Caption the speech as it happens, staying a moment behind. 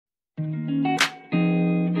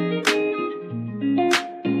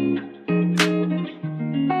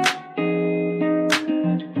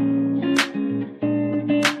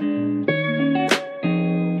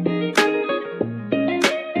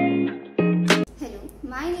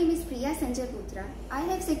Sanjay Bothra. I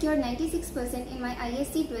have secured 96% in my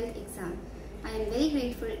ISC 12th exam. I am very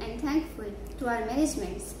grateful and thankful to our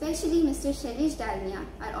management, especially Mr. Tanaya,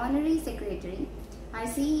 our Honorary Secretary, our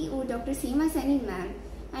CEO Dr. Seema Sani ma'am,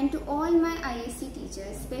 and to all my ISC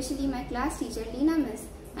teachers, especially my class teacher Leena Miss,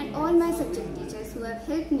 and all my subject teachers who have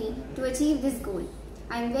helped me to achieve this goal.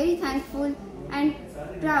 I am very thankful and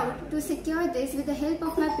proud to secure this with the help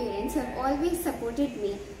of my parents who have always supported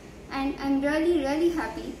me, and I am really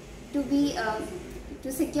happy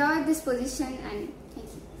to secure this position and